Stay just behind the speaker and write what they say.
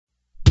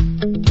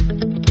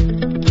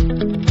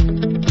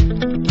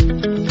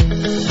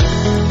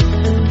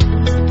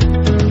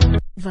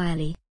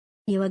Violy.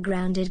 You are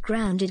grounded,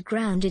 grounded,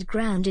 grounded,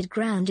 grounded,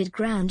 grounded,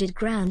 grounded,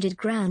 grounded, grounded,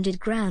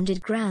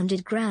 grounded,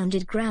 grounded,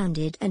 grounded,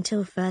 grounded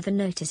until further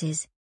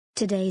notices.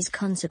 Today's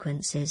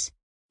consequences.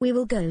 We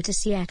will go to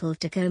Seattle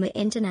Tacoma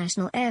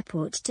International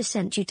Airport to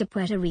send you to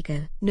Puerto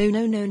Rico. No,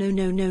 no, no, no,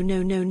 no, no,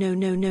 no, no, no,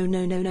 no, no,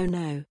 no, no, no,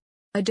 no.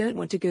 I don't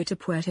want to go to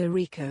Puerto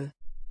Rico.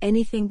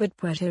 Anything but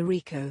Puerto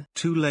Rico.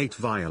 Too late,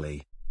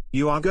 Violy.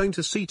 You are going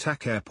to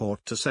SeaTac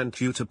Airport to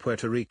send you to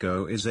Puerto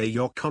Rico is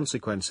your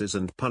consequences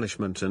and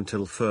punishment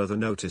until further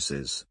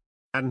notices.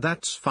 And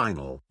that's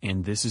final.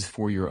 And this is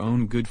for your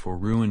own good for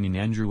ruining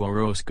Andrew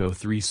Orozco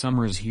 3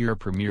 Summers Here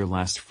premiere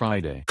last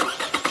Friday.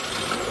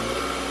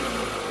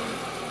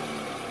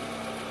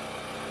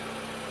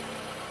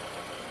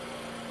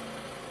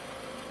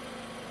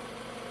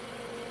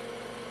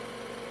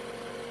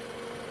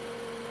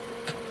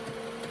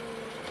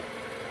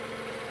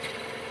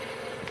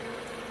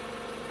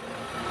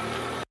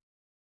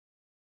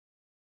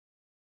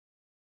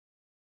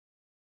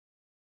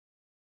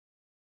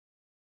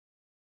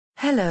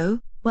 Hello,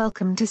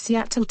 welcome to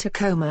Seattle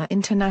Tacoma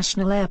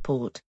International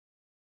Airport.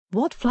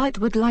 What flight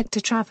would like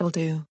to travel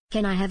to?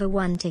 Can I have a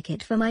one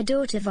ticket for my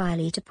daughter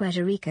Violy to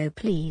Puerto Rico,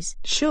 please?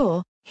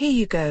 Sure, here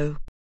you go.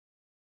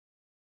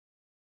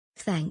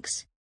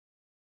 Thanks.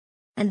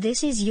 And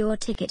this is your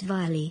ticket,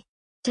 Violy.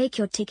 Take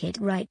your ticket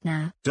right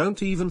now.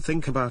 Don't even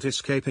think about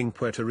escaping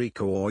Puerto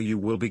Rico or you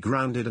will be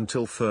grounded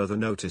until further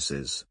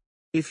notices.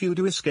 If you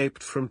do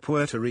escaped from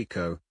Puerto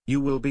Rico,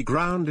 you will be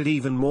grounded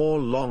even more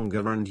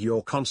longer and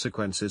your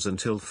consequences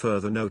until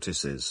further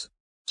notices.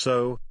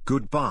 So,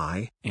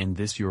 goodbye. And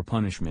this your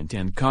punishment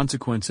and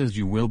consequences.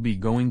 You will be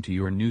going to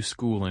your new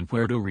school in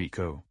Puerto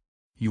Rico.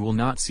 You will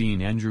not see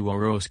Andrew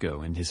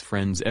Orozco and his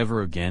friends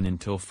ever again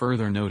until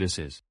further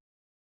notices.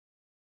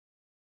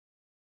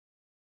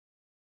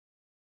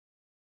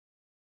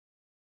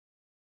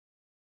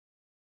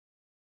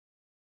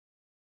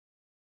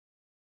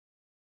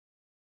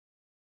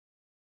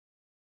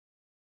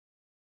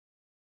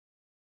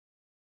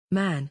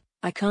 Man,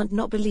 I can't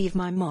not believe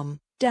my mom,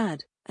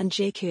 dad, and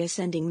Jake are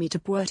sending me to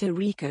Puerto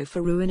Rico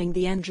for ruining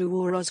the Andrew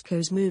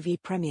Orozco's movie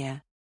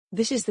premiere.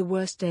 This is the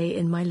worst day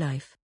in my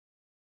life.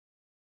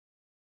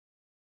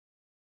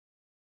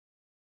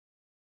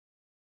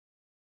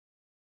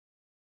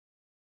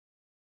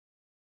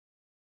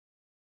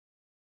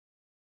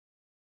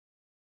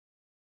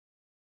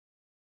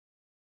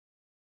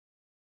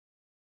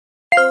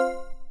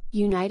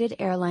 United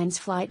Airlines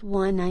Flight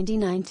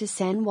 199 to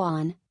San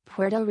Juan,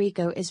 Puerto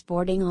Rico is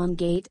boarding on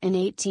gate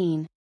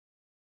N18.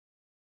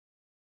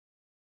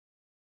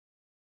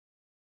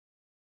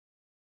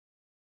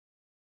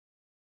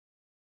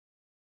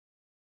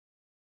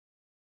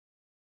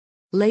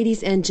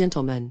 Ladies and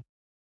gentlemen,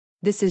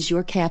 this is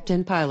your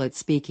captain pilot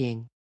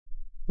speaking.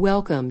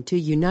 Welcome to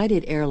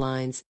United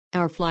Airlines.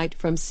 Our flight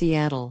from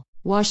Seattle,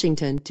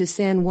 Washington to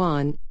San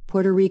Juan,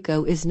 Puerto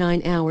Rico is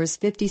 9 hours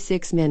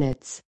 56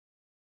 minutes.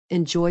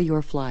 Enjoy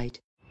your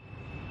flight.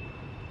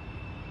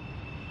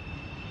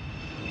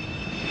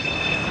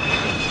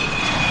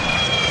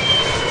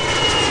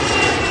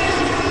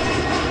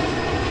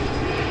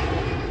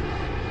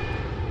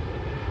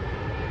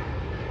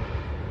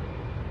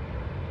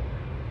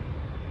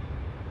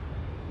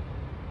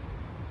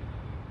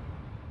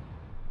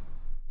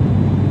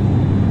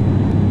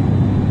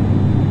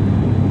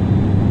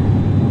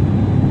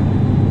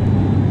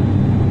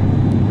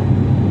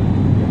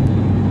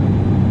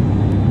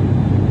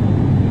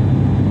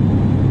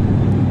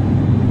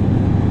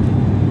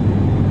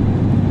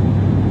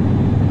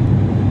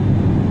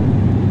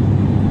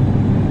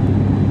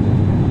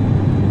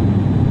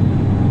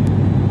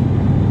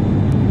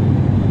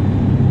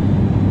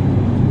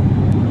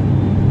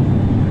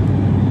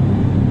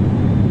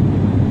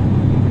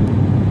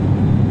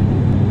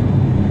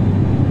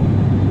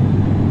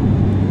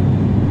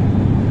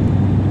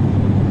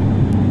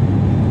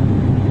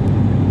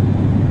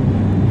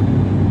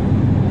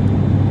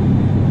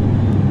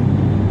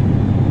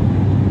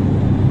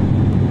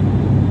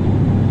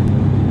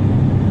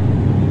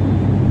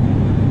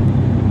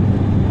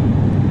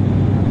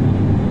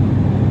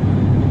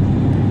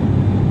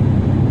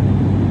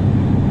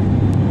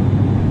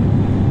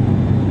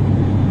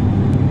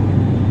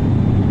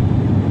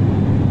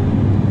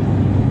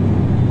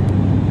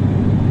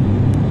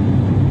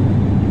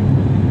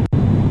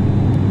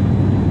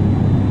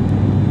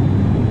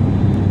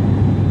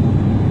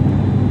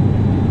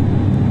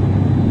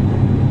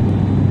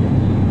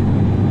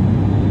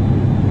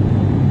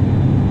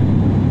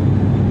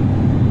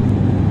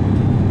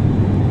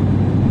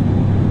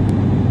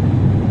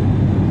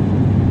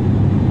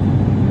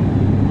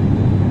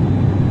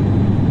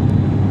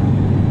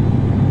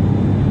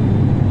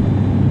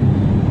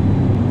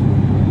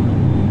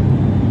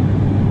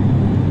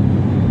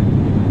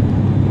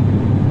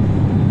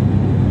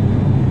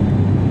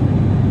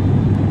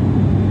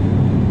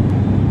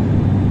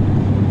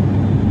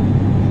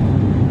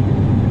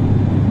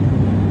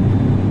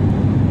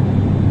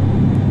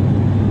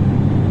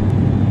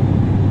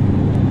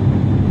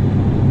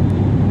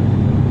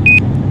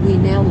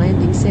 now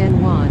landing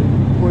San Juan,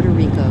 Puerto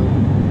Rico.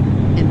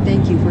 And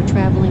thank you for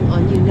traveling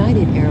on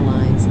United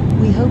Airlines.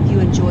 We hope you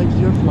enjoyed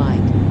your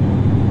flight.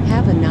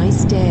 Have a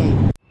nice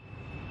day.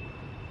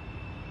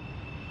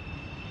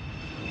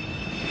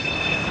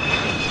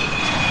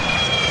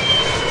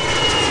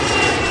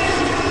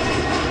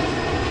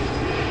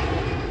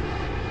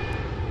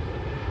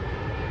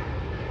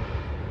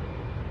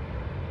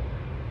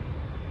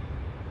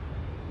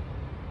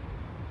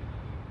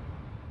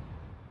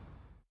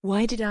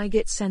 Why did I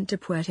get sent to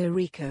Puerto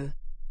Rico?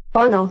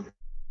 Oh no.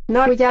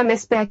 No, I am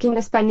speaking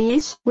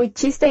Spanish,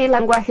 which is the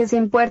language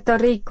in Puerto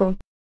Rico.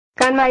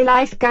 Can my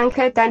life can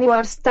get any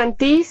worse than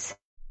this?